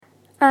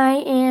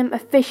I am a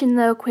fish in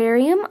the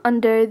aquarium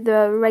under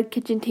the red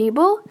kitchen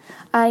table.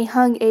 I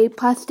hung a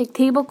plastic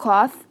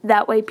tablecloth,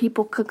 that way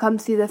people could come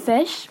see the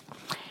fish.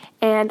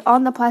 And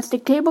on the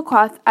plastic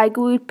tablecloth, I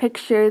glued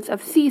pictures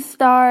of sea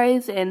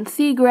stars and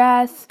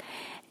seagrass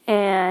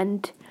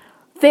and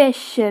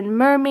fish and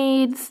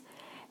mermaids.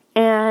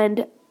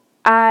 And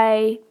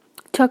I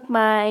took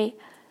my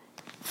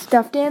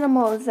stuffed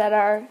animals that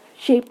are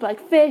shaped like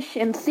fish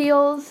and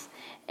seals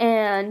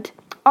and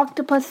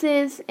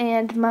octopuses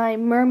and my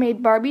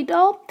mermaid Barbie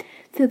doll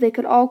so they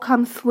could all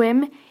come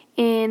swim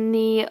in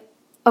the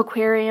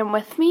aquarium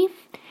with me.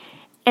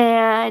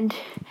 And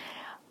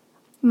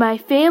my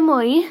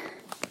family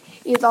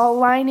is all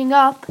lining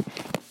up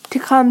to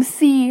come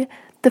see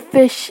the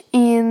fish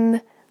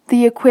in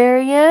the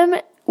aquarium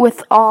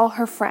with all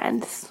her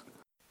friends.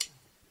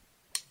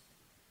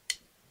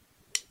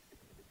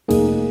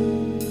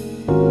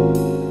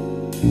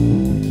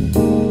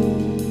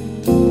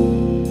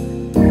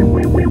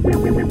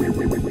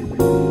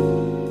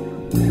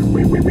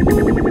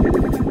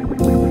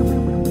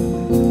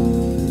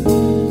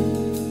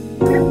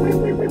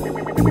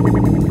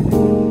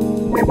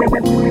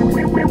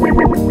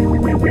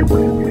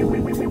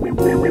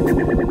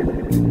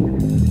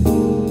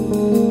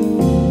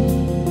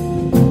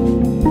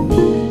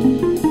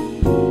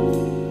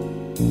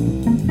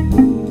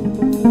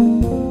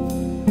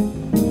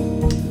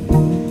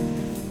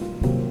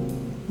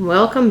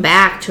 Welcome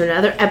back to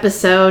another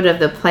episode of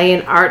the Play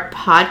and Art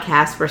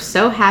Podcast. We're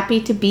so happy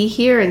to be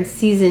here in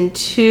season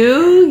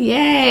 2.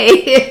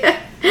 Yay!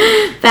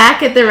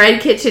 Back at the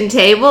Red Kitchen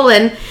table,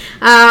 and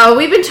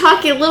we've been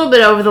talking a little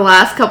bit over the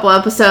last couple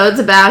episodes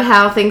about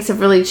how things have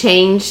really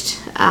changed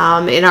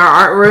in our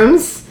art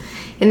rooms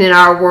and in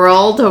our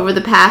world over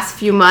the past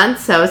few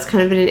months. So it's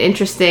kind of been an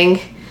interesting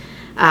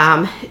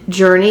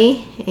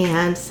journey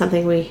and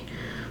something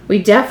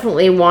we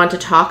definitely want to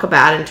talk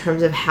about in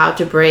terms of how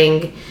to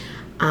bring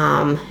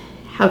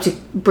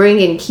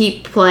and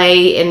keep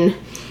play in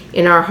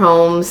our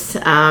homes,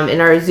 in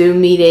our Zoom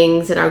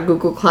meetings, in our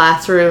Google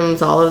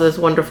Classrooms, all of those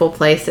wonderful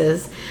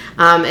places,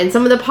 and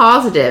some of the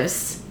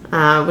positives,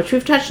 which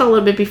we've touched on a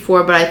little bit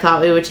before, but I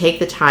thought we would take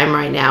the time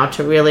right now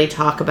to really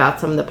talk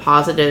about some of the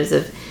positives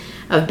of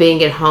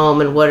being at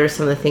home and what are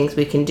some of the things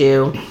we can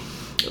do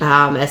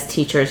as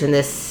teachers in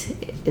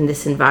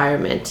this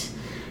environment.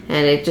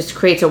 And it just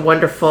creates a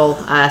wonderful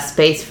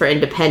space for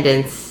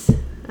independence,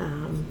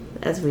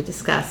 as we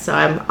discussed. So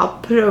I'll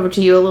put it over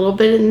to you a little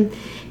bit and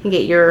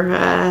get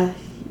your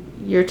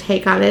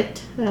take on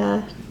it,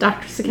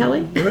 Dr.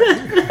 Sekeli.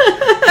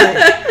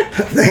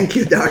 Thank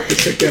you, Dr.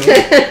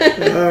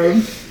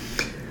 Sekeli.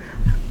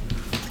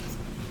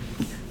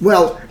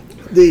 Well,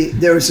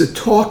 there is a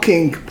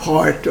talking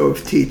part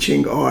of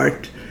teaching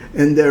art,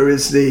 and there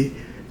is the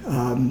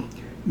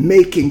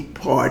making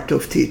part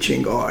of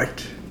teaching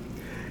art.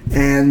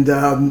 And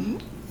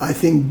I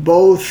think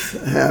both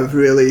have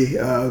really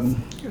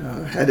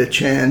had a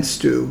chance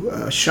to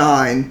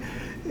shine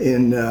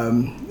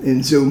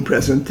in Zoom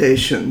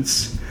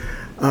presentations.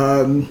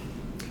 The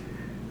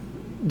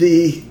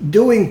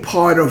doing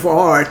part of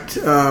art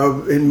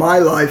in my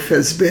life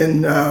has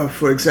been,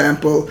 for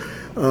example,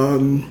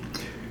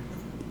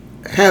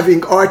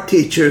 having art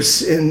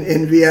teachers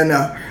in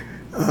Vienna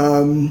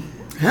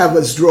have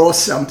us draw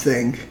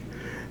something,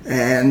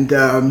 and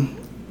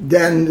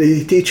then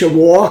the teacher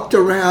walked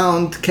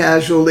around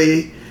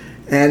casually,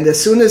 and as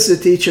soon as the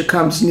teacher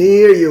comes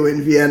near you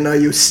in Vienna,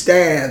 you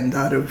stand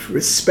out of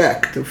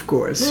respect, of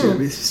course. So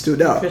we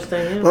stood up.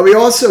 Yeah. But we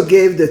also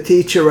gave the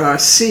teacher our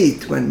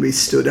seat when we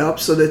stood up,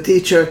 so the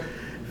teacher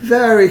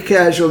very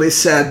casually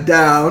sat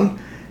down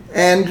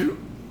and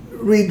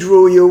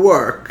redrew your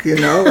work,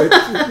 in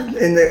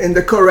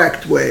the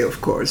correct way, of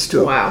course,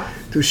 to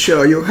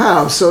show you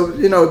how. So,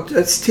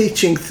 that's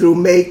teaching through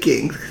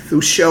making,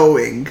 through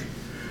showing.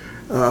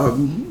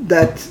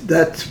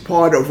 That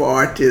part of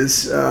art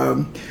is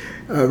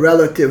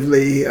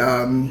relatively,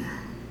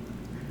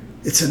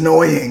 it's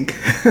annoying.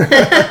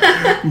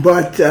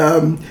 But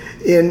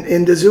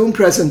in the Zoom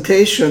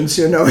presentations,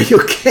 you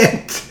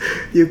can't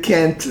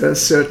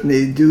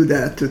certainly do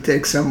that, to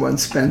take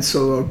someone's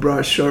pencil or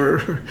brush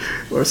or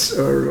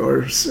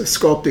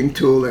sculpting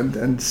tool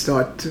and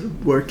start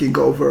working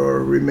over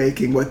or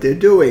remaking what they're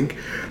doing.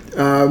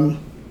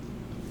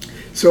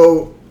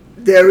 So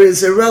there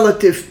is a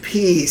relative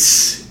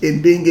peace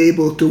in being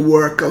able to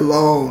work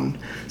alone.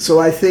 So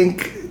I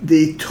think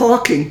the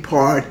talking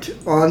part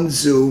on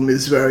Zoom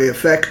is very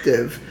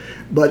effective,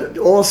 but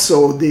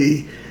also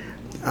the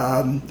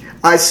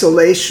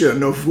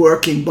isolation of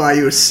working by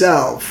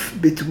yourself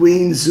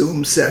between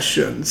Zoom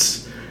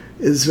sessions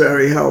is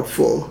very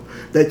helpful.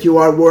 That you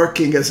are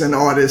working as an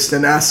artist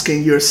and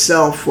asking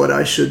yourself what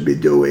I should be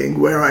doing,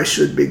 where I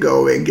should be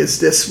going, is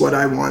this what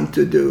I want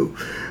to do?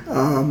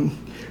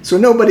 So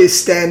nobody's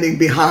standing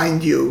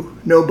behind you,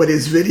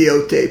 nobody's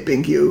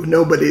videotaping you,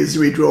 nobody's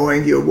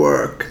redrawing your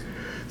work.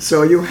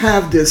 So you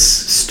have this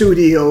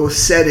studio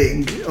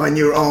setting on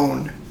your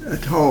own,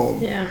 at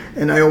home. Yeah.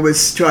 And I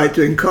always try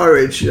to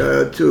encourage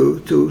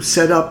to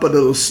set up a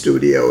little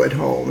studio at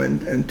home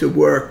and to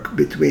work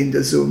between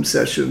the Zoom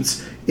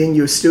sessions in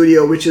your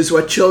studio, which is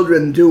what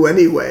children do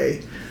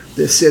anyway.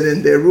 They sit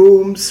in their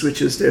rooms,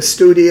 which is their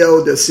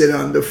studio. They sit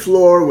on the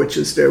floor, which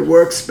is their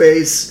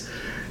workspace.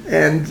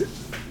 And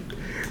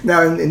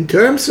now, in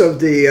terms of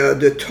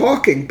the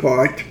talking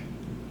part,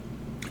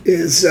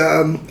 is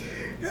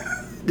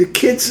the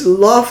kids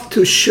love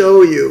to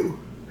show you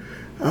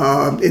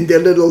in their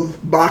little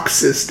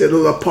boxes, their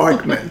little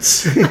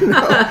apartments,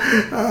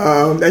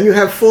 and you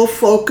have full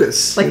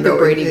focus, like the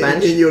Brady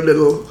Bunch, in your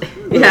little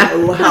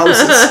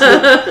houses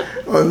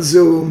on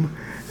Zoom,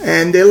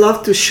 and they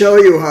love to show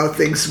you how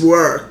things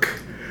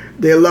work.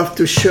 They love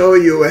to show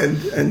you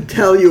and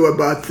tell you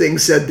about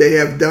things that they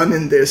have done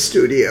in their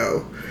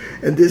studio,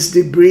 and this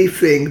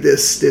debriefing,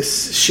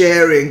 this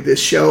sharing, this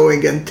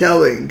showing and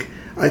telling,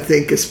 I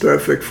think is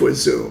perfect for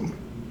Zoom.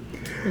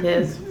 It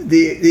is.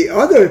 The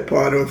other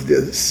part of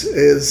this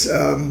is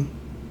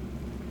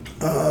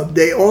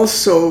they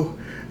also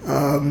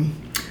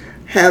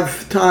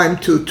have time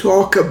to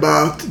talk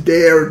about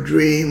their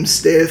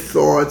dreams, their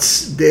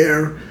thoughts,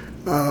 their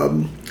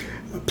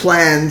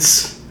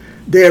plans,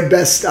 their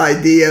best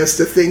ideas,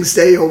 the things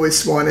they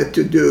always wanted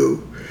to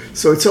do.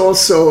 So it's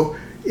also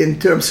in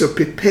terms of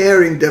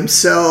preparing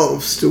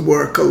themselves to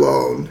work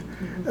alone.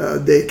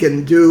 They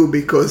can do,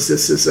 because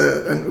this is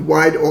a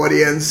wide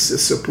audience, a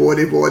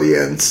supportive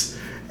audience,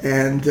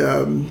 and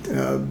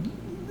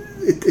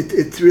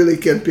it really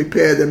can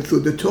prepare them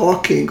through the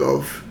talking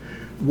of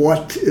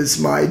what is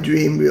my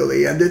dream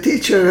really. And the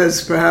teacher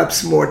has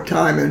perhaps more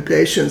time and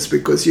patience,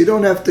 because you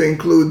don't have to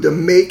include the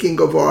making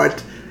of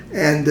art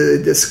and the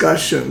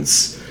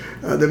discussions.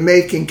 The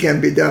making can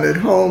be done at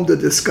home, the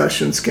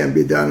discussions can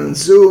be done on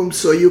Zoom,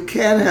 so you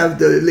can have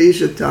the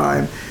leisure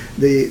time,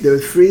 the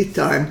free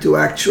time to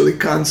actually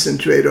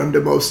concentrate on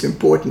the most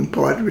important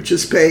part, which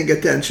is paying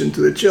attention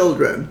to the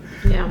children.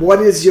 Yeah.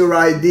 What is your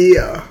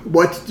idea?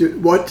 What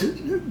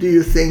do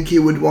you think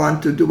you would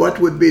want to do? What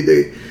would be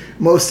the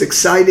most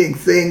exciting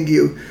thing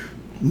you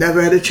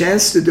never had a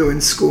chance to do in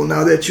school?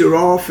 Now that you're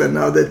off and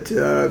now that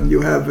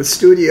you have a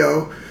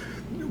studio,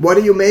 what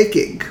are you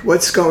making?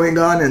 What's going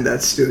on in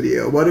that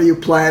studio? What are you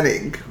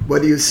planning?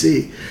 What do you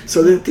see?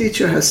 So the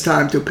teacher has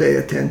time to pay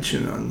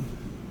attention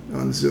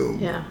on Zoom.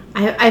 Yeah.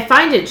 I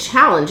find it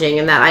challenging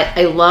in that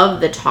I love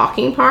the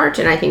talking part,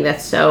 and I think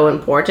that's so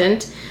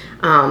important.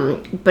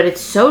 But it's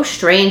so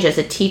strange as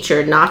a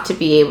teacher not to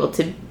be able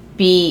to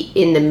be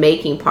in the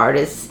making part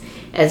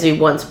as we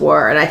once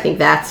were. And I think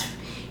that's,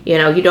 you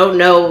don't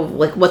know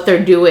like what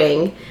they're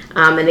doing.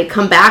 And they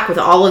come back with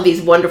all of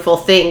these wonderful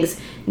things,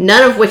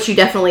 none of which you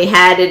definitely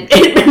had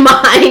in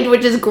mind,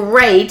 which is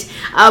great,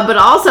 but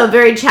also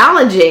very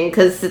challenging,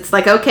 because it's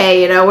like,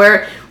 okay,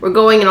 we're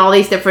going in all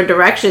these different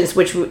directions,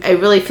 which I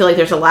really feel like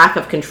there's a lack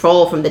of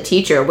control from the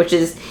teacher, which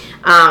is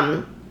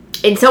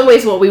in some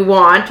ways what we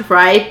want,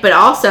 right? But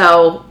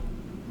also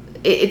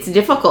it's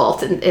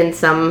difficult in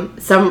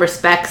some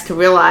respects to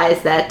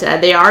realize that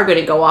they are going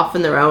to go off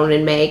on their own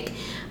and make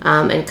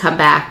and come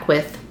back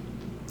with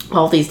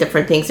all these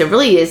different things. It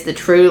really is the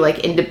true like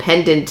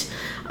independent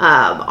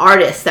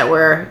artists that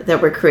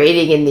we're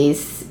creating in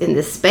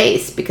this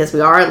space, because we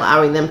are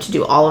allowing them to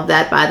do all of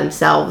that by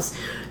themselves,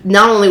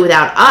 not only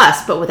without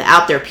us but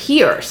without their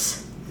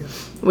peers,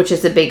 which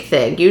is a big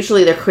thing.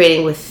 Usually they're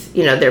creating with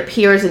their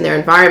peers in their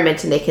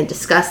environment, and they can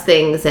discuss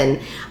things, and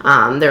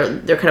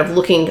they're kind of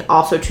looking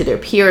also to their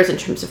peers in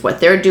terms of what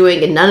they're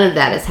doing, and none of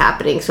that is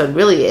happening. So it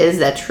really is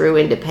that true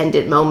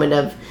independent moment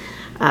of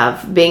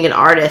being an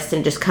artist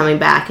and just coming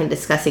back and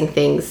discussing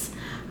things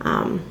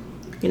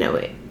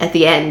at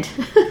the end.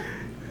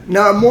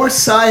 Now, a more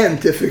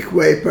scientific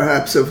way,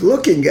 perhaps, of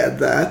looking at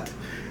that,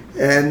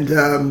 and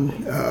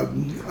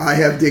I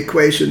have the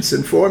equations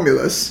and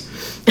formulas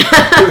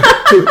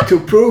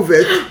to prove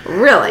it.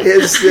 Really?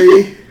 Is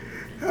the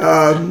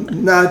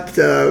not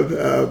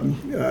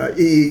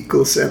E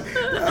equals M,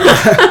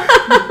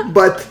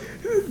 but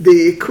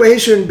the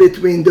equation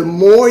between the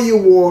more you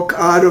walk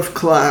out of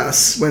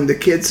class when the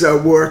kids are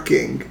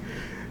working,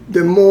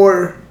 the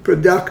more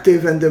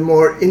productive and the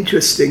more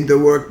interesting the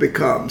work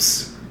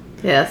becomes.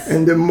 Yes.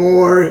 And the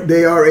more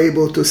they are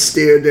able to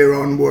steer their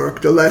own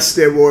work, the less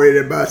they're worried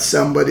about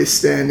somebody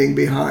standing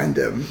behind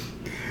them.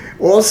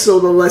 Also,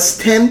 the less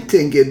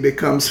tempting it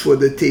becomes for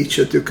the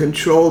teacher to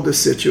control the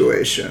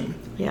situation.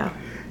 Yeah.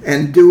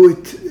 And do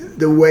it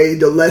the way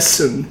the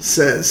lesson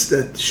says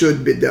that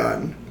should be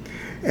done.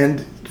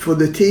 And for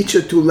the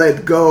teacher to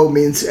let go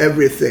means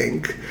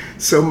everything.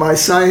 So my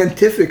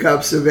scientific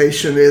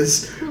observation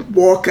is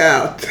walk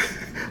out.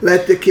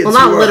 Let the kids work.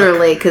 Well, not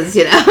literally, because,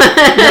 No,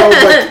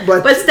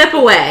 but step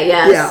away,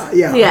 yes.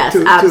 Yeah. Yes,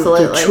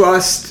 absolutely. To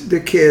trust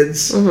the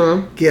kids,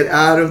 get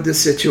out of the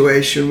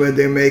situation where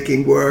they're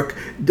making work.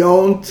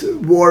 Don't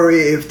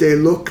worry if they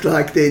look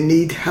like they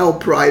need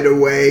help right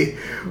away,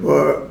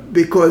 or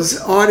because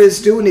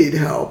artists do need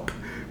help.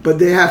 but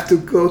they have to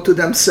go to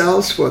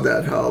themselves for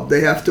that help.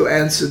 They have to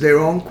answer their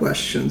own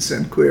questions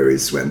and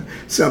queries when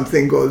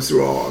something goes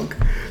wrong.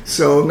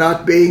 So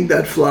not being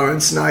that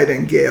Florence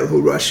Nightingale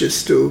who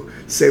rushes to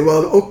say,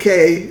 well,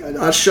 okay,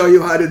 I'll show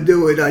you how to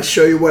do it. I'll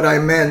show you what I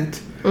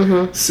meant.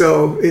 Mm-hmm.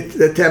 So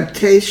the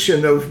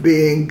temptation of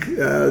being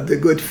the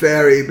good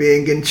fairy,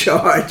 being in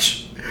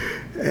charge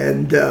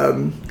and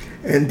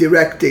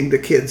directing the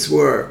kids'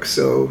 work.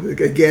 So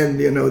again,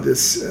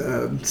 this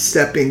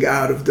stepping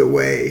out of the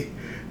way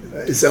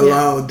is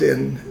allowed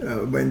in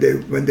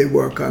when they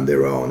work on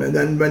their own. And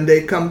then when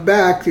they come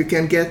back, you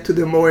can get to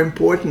the more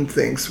important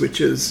things, which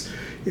is,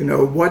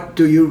 what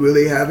do you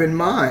really have in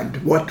mind?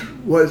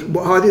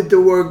 How did the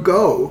work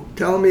go?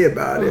 Tell me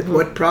about it.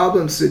 What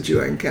problems did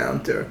you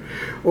encounter?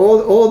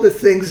 All the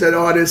things that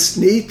artists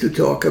need to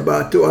talk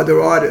about to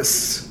other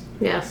artists.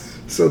 Yes.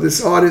 So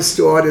this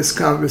artist-to-artist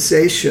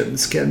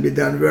conversations can be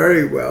done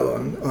very well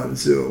on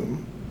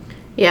Zoom.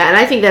 Yeah, and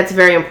I think that's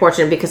very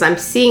important because I'm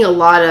seeing a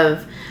lot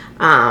of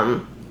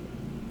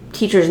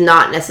teachers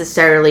not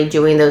necessarily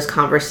doing those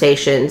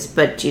conversations,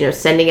 but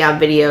sending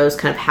out videos,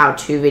 kind of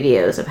how-to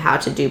videos of how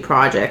to do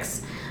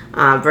projects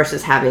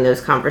versus having those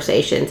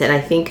conversations. And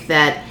I think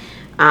that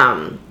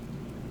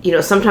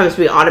sometimes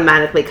we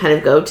automatically kind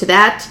of go to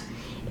that,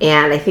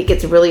 and I think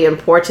it's really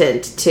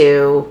important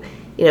to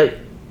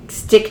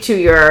stick to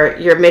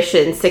your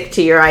mission, stick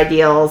to your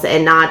ideals,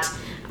 and not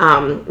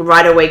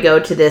right away go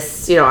to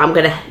this, I'm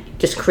going to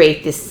just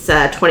create this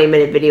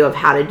 20-minute video of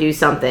how to do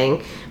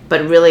something,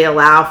 but really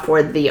allow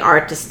for the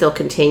art to still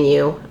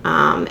continue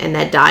and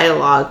that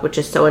dialogue, which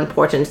is so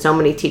important. So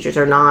many teachers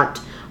are not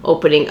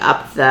opening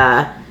up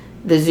the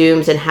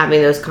Zooms and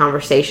having those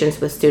conversations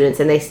with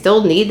students, and they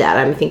still need that.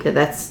 I think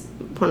that's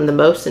one of the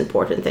most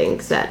important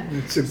things that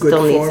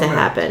still needs to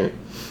happen.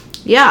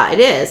 Yeah, it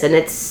is, and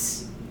it's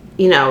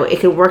it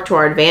can work to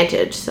our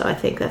advantage, so I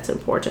think that's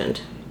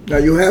important. Now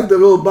you have the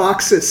little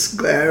boxes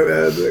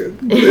glimmering,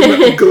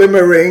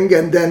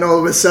 and then all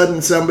of a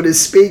sudden somebody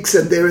speaks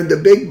and they're in the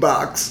big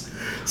box.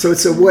 So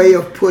it's a way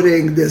of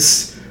putting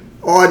this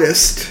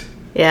artist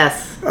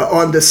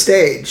on the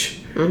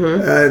stage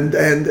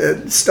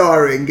and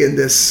starring in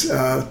this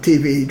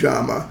TV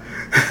drama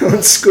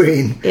on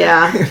screen.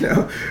 Yeah.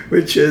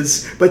 Which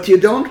is, but you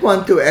don't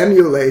want to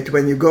emulate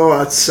when you go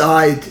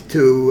outside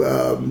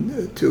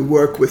to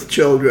work with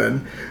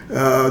children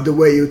the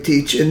way you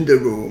teach in the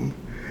room.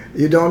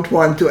 You don't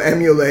want to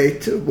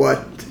emulate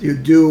what you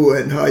do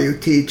and how you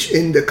teach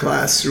in the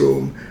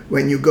classroom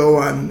when you go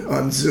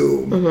on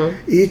Zoom.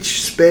 Mm-hmm.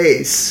 Each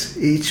space,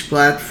 each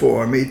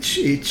platform,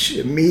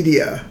 each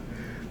media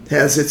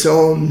has its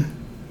own,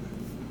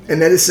 and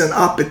that is an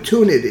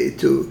opportunity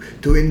to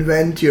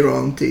invent your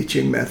own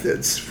teaching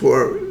methods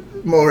for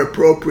more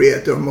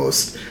appropriate or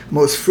most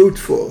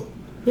fruitful.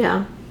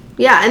 Yeah.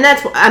 Yeah, and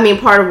that's,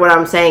 part of what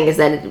I'm saying is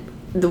that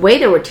the way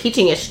that we're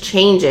teaching is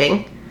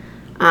changing.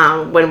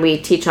 When we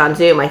teach on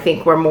Zoom, I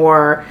think we're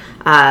more,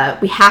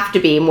 we have to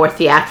be more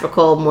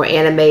theatrical, more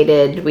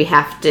animated. We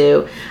have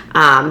to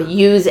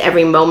use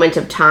every moment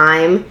of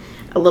time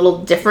a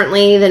little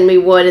differently than we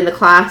would in the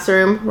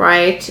classroom,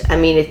 right?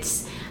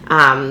 It's,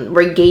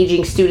 we're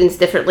engaging students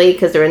differently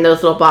because they're in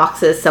those little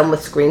boxes, some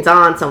with screens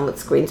on, some with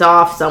screens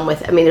off, some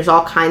with, there's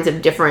all kinds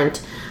of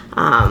different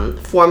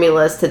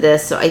formulas to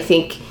this. So I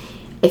think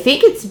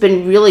it's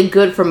been really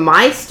good for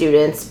my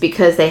students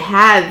because they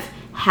have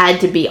had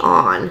to be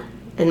on.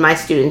 And my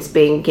students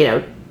being,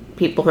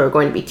 people who are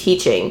going to be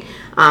teaching,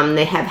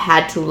 they have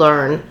had to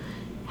learn,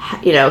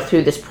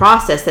 through this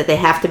process that they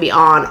have to be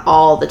on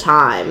all the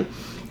time.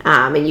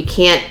 And you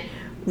can't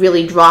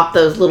really drop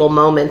those little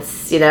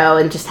moments,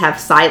 and just have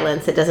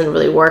silence. It doesn't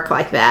really work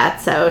like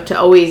that. So to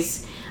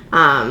always,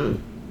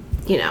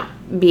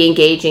 be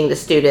engaging the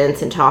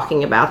students and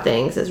talking about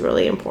things is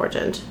really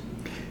important.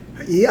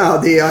 Yeah,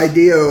 the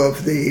idea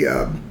of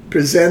the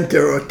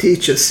presenter or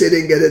teacher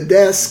sitting at a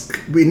desk,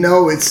 we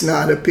know it's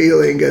not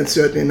appealing and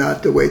certainly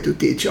not the way to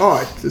teach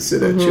art, to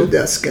sit at your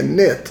desk and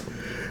knit,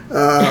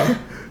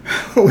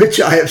 which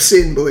I have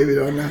seen, believe it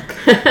or not.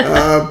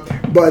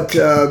 But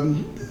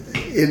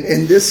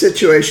in this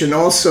situation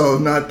also,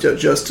 not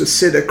just to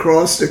sit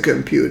across the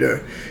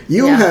computer,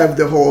 you have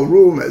the whole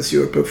room as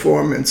your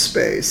performance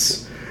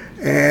space.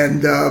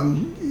 And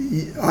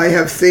I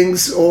have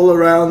things all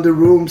around the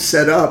room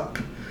set up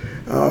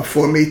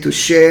for me to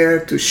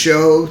share, to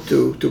show,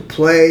 to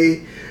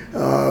play,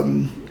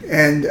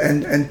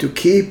 and to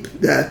keep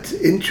that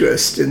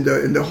interest in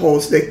the whole.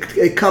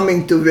 They're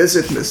coming to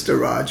visit Mr.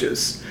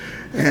 Rogers,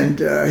 and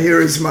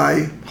here is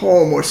my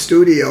home or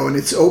studio, and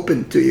it's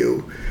open to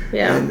you.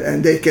 Yeah.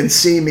 And they can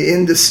see me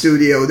in the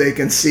studio. They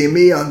can see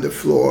me on the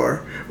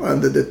floor,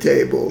 under the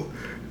table,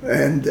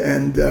 and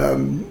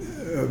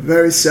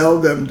very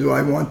seldom do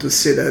I want to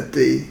sit at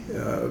the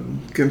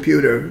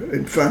computer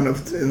in front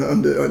of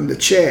on the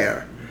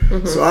chair.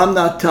 Mm-hmm. So I'm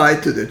not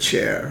tied to the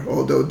chair,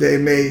 although they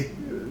may,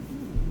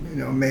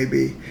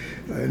 maybe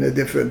in a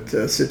different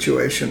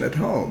situation at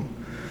home.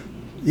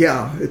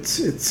 Yeah,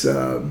 it's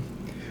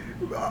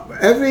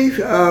every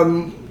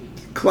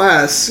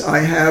class, I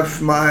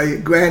have my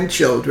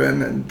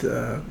grandchildren and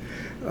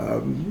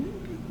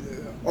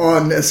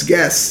on as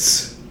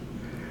guests,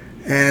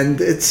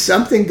 and it's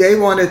something they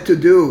wanted to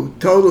do.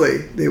 Totally,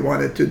 they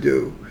wanted to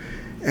do.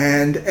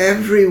 And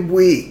every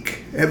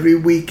week, every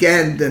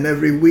weekend, and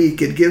every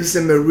week, it gives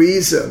them a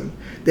reason.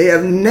 They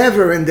have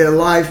never in their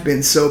life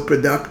been so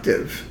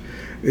productive.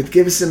 It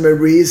gives them a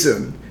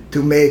reason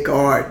to make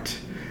art.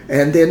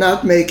 And they're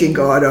not making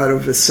art out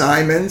of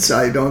assignments.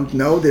 I don't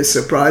know. They're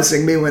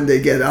surprising me when they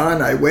get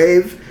on. I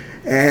wave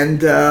and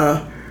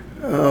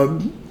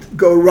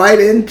go right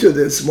into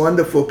this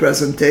wonderful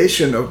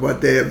presentation of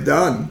what they have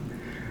done.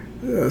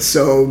 That's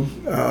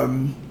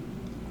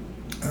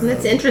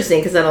interesting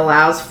because it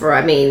allows for,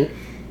 I mean,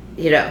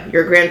 you know,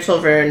 your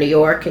grandchildren are in New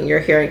York and you're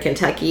here in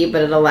Kentucky,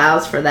 but it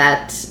allows for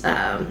that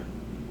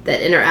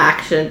that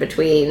interaction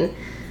between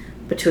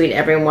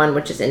everyone,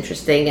 which is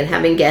interesting. And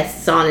having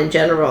guests on in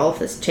general,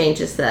 this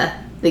changes the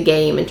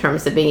game in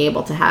terms of being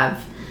able to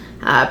have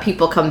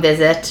people come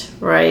visit,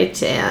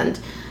 right? And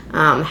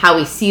how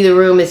we see the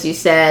room, as you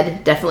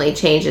said, definitely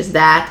changes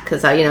that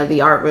because, you know,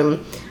 the art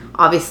room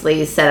obviously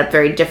is set up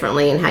very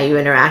differently in how you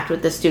interact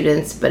with the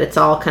students, but it's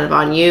all kind of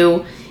on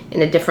you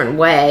in a different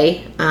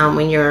way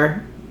when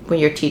you're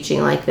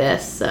teaching like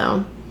this.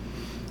 So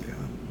yeah.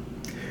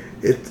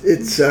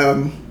 It's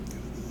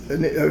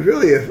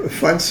really a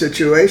fun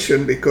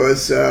situation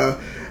because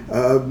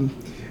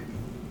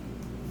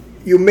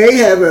you may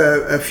have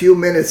a few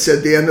minutes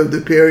at the end of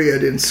the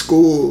period in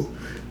school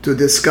to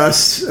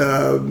discuss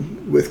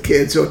with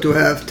kids or to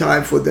have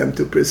time for them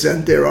to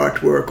present their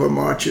artwork or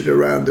march it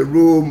around the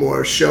room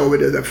or show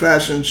it at a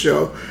fashion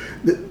show.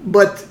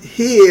 But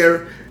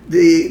here,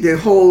 the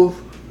whole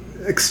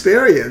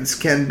experience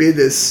can be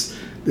this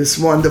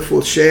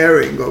wonderful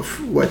sharing of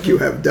what you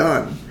have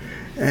done.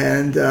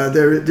 And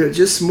there's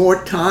just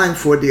more time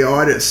for the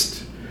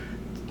artist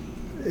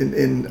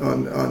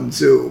on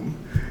Zoom.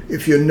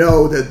 If you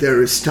know that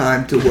there is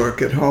time to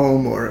work at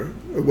home or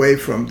away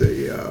from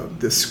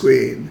the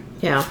screen.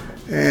 Yeah.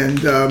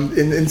 And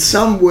in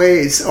some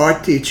ways,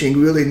 art teaching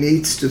really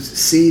needs to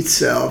see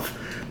itself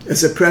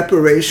as a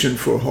preparation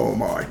for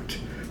home art,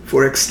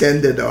 for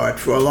extended art,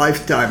 for a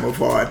lifetime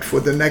of art, for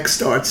the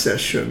next art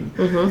session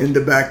in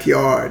the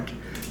backyard.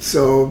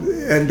 So,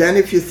 and then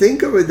if you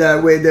think of it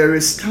that way, there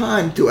is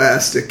time to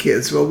ask the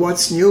kids, well,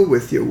 what's new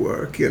with your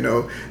work? You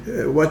know,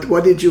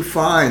 what did you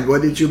find?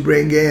 What did you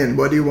bring in?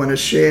 What do you want to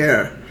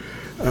share?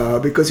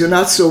 Because you're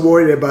not so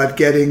worried about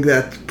getting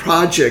that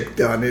project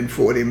done in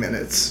 40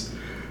 minutes.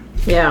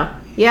 Yeah,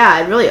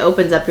 it really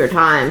opens up your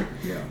time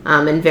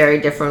in very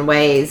different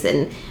ways.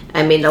 And,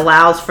 I mean,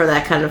 allows for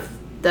that kind of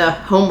the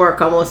homework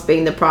almost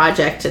being the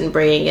project and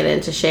bringing it in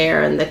to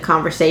share. And the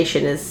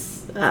conversation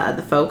is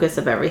the focus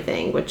of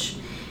everything, which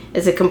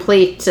is a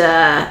complete,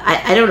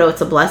 I don't know, it's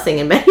a blessing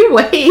in many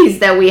ways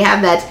that we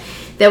have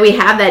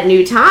that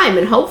new time.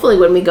 And hopefully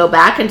when we go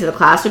back into the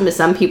classroom, as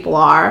some people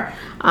are,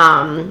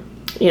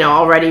 you know,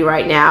 already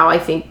right now, I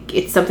think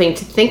it's something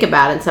to think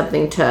about and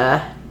something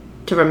to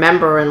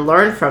remember and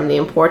learn from, the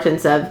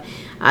importance of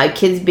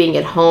kids being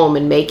at home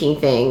and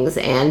making things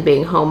and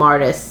being home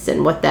artists,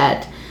 and what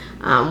that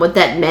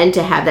meant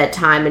to have that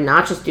time and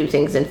not just do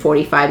things in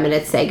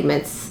 45-minute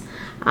segments,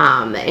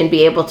 and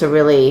be able to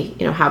really,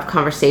 you know, have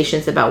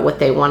conversations about what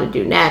they want to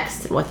do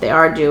next and what they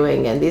are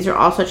doing. And these are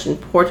all such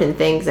important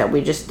things that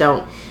we just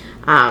don't,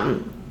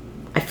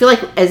 I feel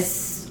like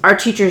as art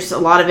teachers, a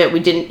lot of it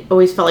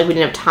always felt like we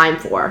didn't have time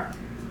for,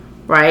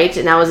 right?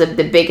 And that was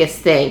the biggest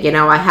thing. You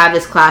know, I have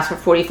this class for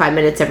 45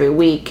 minutes every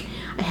week.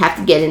 I have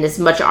to get in as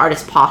much art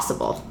as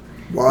possible.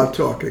 While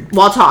talking,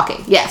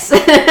 yes.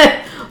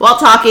 While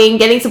talking,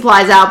 getting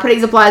supplies out, putting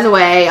supplies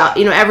away,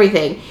 you know,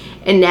 everything.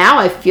 And now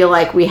I feel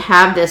like we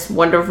have this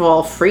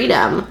wonderful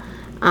freedom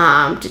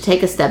to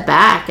take a step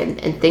back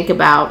and think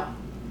about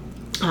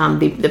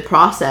the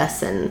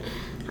process, and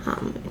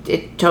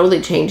it totally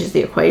changes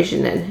the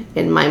equation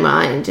in my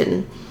mind.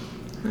 And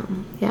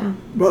yeah.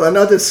 Well,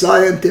 another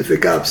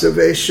scientific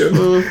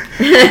observation.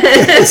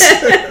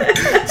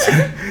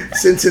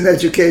 Since in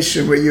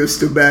education we're used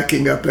to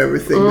backing up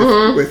everything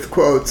with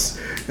quotes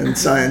and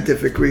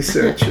scientific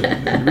research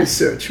and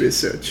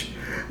research.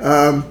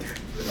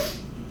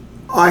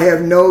 I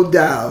have no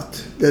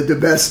doubt that the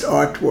best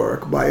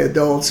artwork by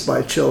adults,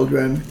 by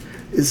children,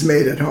 is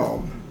made at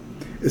home.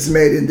 It's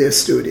made in their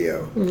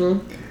studio.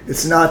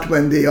 It's not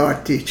when the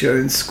art teacher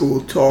in school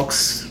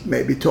talks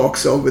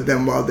over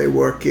them while they're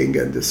working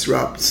and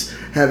disrupts,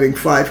 having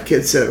 4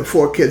 kids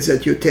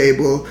at your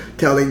table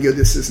telling you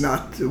this is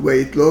not the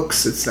way it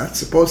looks, it's not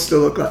supposed to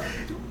look like.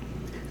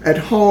 At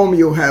home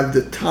you have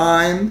the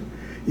time,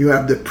 you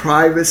have the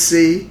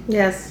privacy,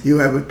 yes, you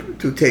have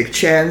to take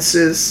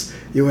chances.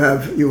 You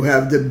have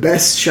the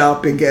best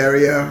shopping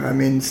area. I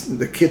mean,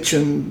 the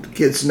kitchen,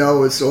 kids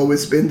know, it's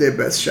always been their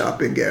best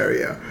shopping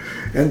area.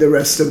 And the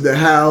rest of the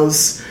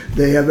house,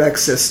 they have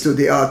access to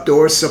the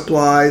outdoor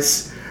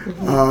supplies.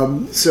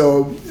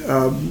 So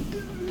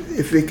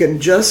if we can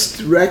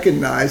just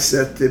recognize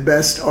that the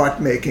best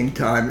art making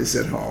time is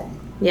at home.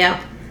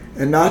 Yeah.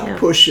 and not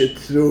push it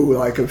through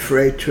like a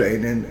freight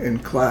train in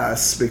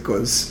class,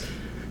 because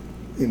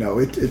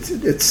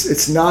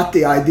it's not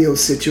the ideal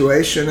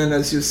situation, and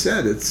as you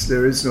said,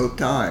 there is no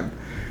time.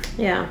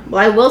 Yeah.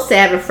 Well, I will say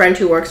I have a friend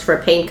who works for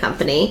a paint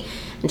company,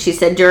 and she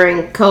said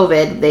during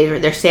COVID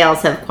their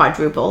sales have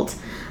quadrupled.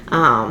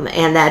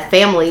 And that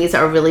families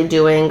are really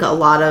doing a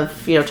lot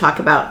of, talk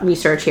about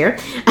research here.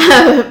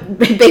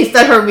 Based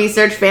on her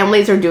research,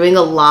 families are doing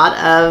a lot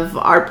of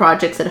art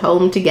projects at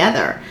home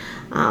together.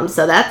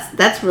 So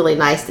that's really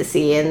nice to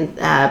see. And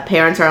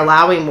parents are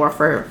allowing more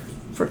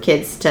for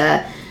kids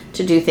to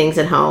do things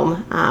at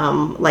home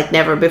like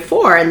never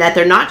before, and that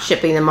they're not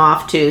shipping them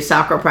off to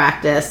soccer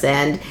practice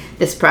and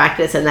this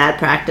practice and that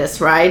practice,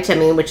 right? I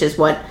mean, which is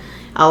what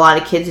a lot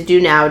of kids do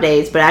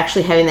nowadays, but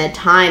actually having that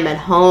time at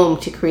home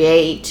to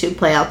create, to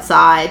play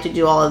outside, to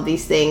do all of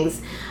these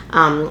things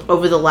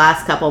over the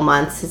last couple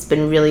months has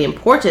been really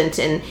important.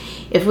 And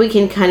if we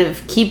can kind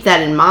of keep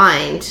that in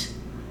mind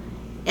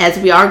as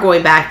we are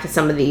going back to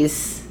some of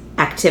these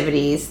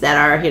activities that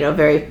are,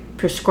 very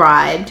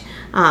prescribed,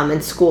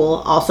 and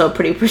school also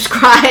pretty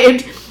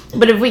prescribed,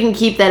 but if we can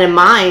keep that in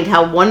mind,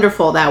 how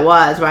wonderful that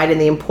was, right, and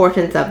the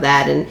importance of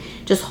that, and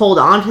just hold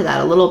on to that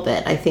a little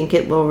bit, I think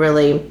it will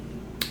really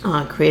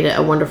create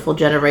a wonderful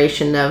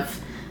generation of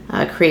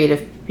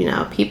creative,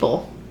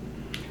 people.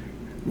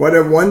 What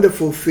a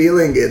wonderful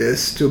feeling it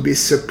is to be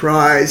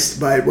surprised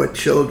by what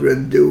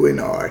children do in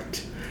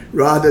art,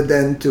 rather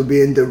than to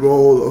be in the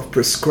role of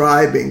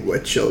prescribing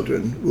what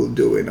children will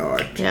do in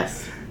art.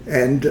 Yes.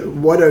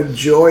 And what a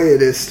joy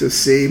it is to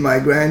see my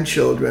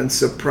grandchildren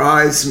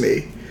surprise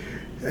me,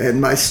 and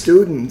my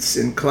students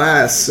in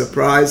class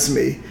surprise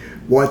me,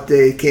 what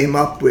they came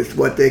up with,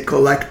 what they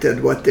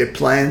collected, what their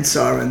plans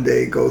are, and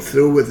they go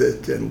through with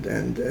it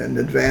and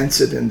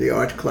advance it in the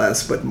art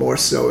class, but more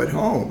so at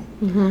home.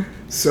 Mm-hmm.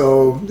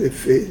 So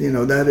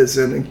that is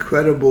an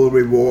incredible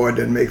reward,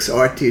 and makes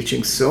art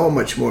teaching so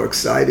much more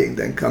exciting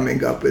than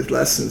coming up with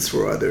lessons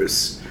for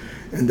others,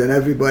 and then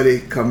everybody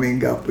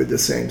coming up with the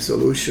same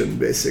solution,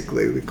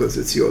 basically, because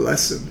it's your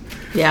lesson.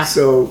 Yeah.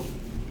 So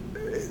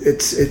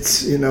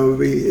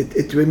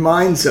it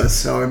reminds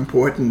us how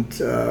important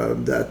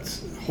that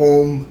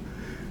home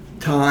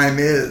time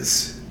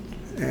is,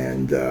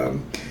 and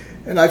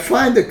I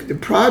find that the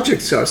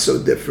projects are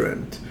so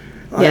different.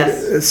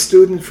 Yes. A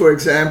student, for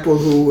example,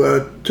 who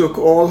took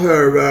all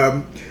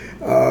her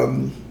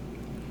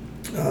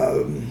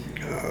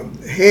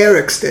hair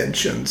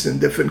extensions in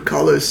different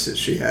colors that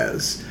she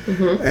has,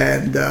 mm-hmm.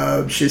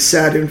 and she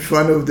sat in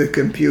front of the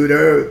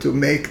computer to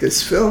make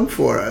this film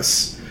for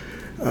us,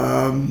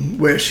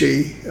 where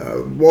she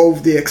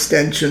wove the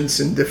extensions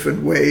in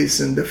different ways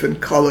and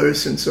different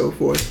colors and so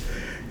forth,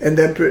 and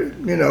then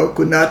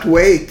could not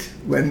wait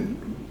when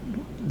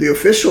the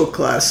official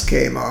class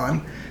came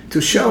on to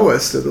show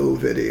us the little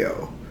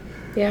video.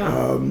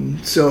 Yeah.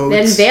 So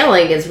the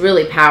unveiling is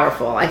really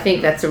powerful. I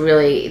think that's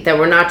that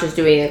we're not just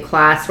doing a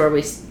class where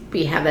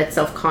we have that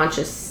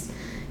self-conscious,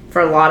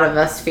 for a lot of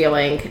us,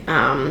 feeling,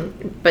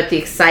 but the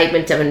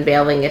excitement of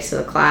unveiling it to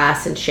the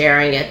class and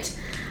sharing it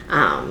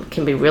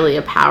can be really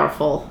a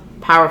powerful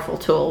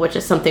tool, which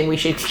is something we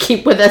should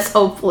keep with us,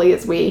 hopefully,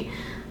 as we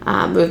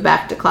move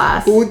back to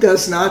class. Who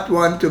does not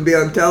want to be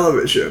on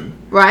television?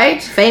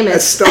 Right? Famous. A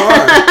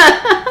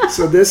star.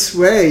 So this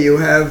way you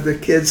have the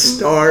kids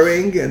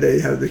starring, and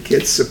they have the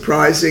kids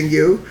surprising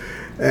you,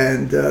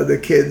 and the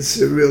kids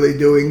are really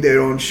doing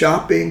their own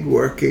shopping,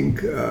 working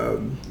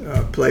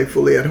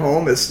playfully at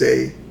home as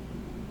they,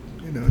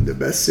 in the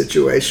best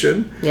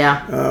situation.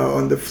 Yeah.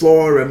 On the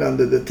floor and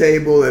under the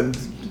table, and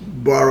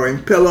borrowing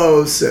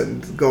pillows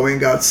and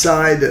going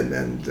outside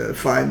and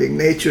finding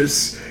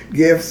nature's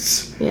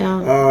gifts.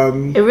 Yeah.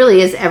 It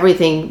really is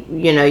everything,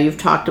 you've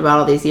talked about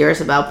all these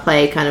years about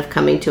play kind of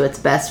coming to its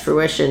best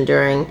fruition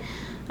during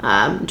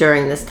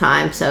this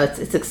time. So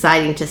it's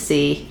exciting to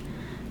see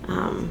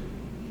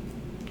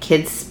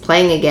kids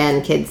playing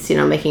again, kids,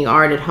 making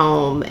art at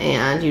home.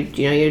 And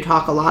you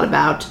talk a lot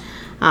about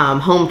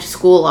home to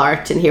school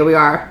art, and here we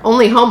are,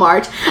 only home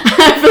art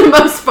for the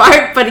most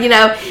part, but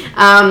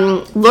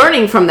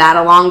learning from that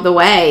along the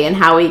way, and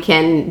how we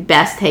can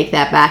best take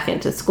that back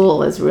into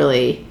school is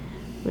really,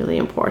 really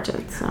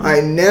important. So.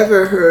 I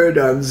never heard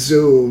on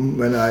Zoom,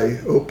 when I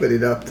opened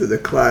it up to the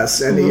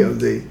class, any mm-hmm. of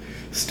the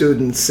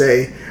students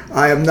say,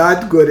 "I am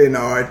not good in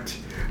art.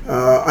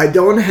 I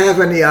don't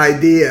have any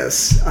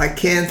ideas. I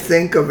can't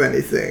think of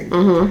anything."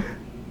 Mm-hmm.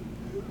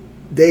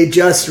 They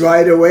just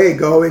right away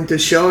go into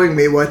showing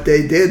me what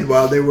they did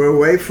while they were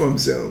away from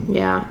Zoom.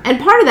 Yeah. And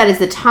part of that is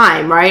the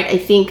time, right? I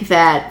think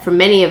that for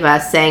many of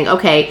us, saying,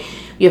 okay,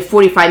 you have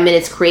 45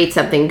 minutes, create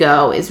something,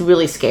 go, is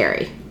really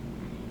scary.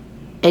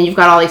 And you've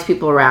got all these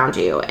people around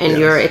you, and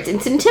yes.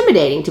 It's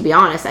intimidating, to be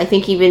honest. I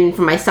think even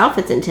for myself,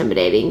 it's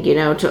intimidating,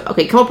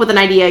 to come up with an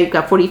idea. You've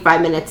got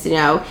 45 minutes,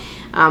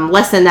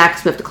 less than that,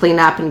 because we have to clean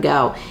up and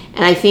go.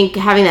 And I think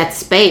having that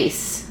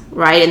space,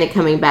 right, and then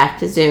coming back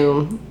to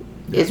Zoom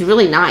is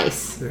really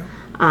nice. Yeah.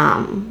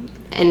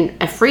 And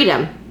a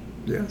freedom.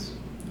 Yes.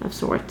 Of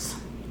sorts.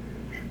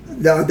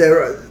 Now,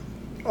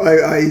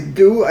 I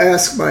do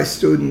ask my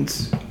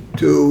students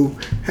to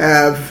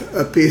have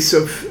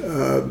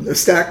a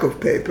stack of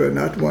paper,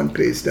 not one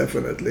piece,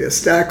 definitely, a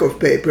stack of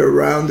paper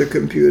around the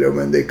computer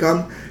when they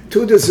come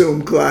to the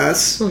Zoom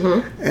class,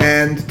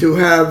 and to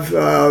have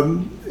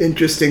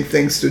interesting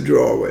things to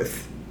draw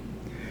with.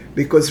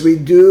 Because we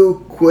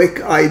do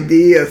quick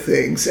idea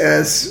things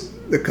as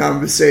the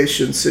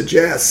conversation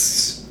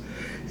suggests.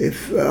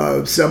 If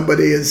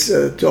somebody is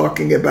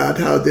talking about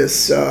how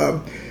this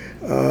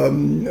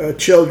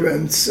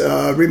children's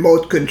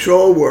remote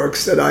control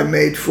works that I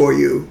made for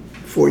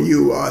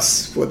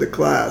the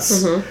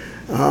class,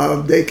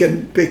 they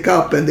can pick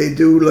up, and they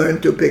do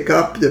learn to pick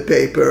up the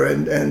paper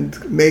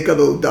and make a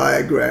little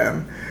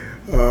diagram.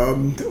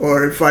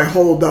 Or if I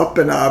hold up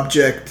an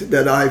object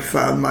that I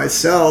found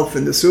myself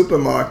in the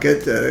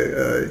supermarket,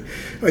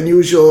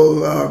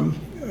 unusual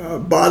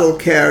bottle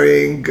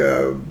carrying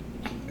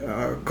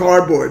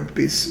cardboard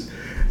piece,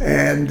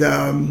 and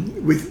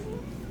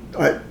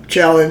I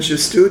challenged the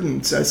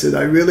students. I said,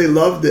 I really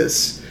love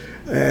this,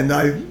 and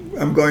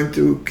I'm going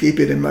to keep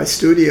it in my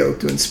studio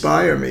to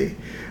inspire me.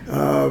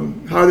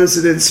 How does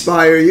it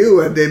inspire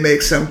you? And they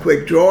make some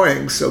quick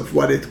drawings of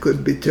what it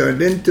could be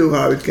turned into,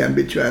 how it can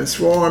be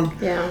transformed.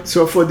 Yeah.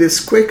 So for these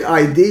quick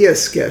idea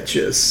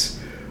sketches,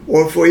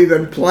 or for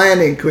even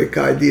planning quick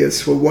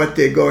ideas for what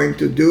they're going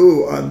to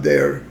do on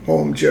their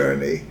home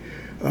journey,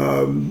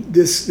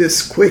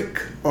 this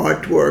quick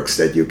artworks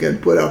that you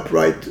can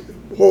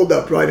hold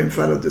up right in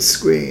front of the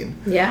screen,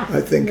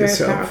 I think is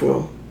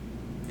helpful.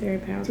 Very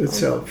powerful. It's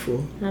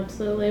helpful.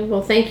 Absolutely.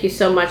 Well, thank you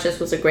so much. This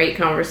was a great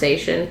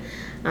conversation.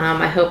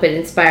 I hope it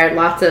inspired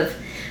lots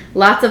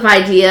of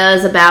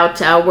ideas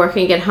about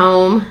working at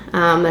home,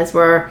 as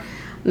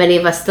many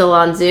of us still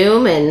on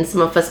Zoom and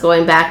some of us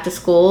going back to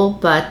school,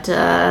 but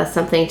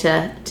something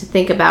to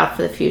think about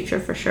for the future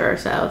for sure.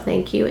 So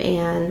thank you,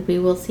 and we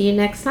will see you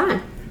next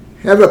time.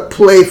 Have a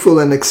playful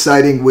and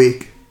exciting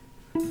week.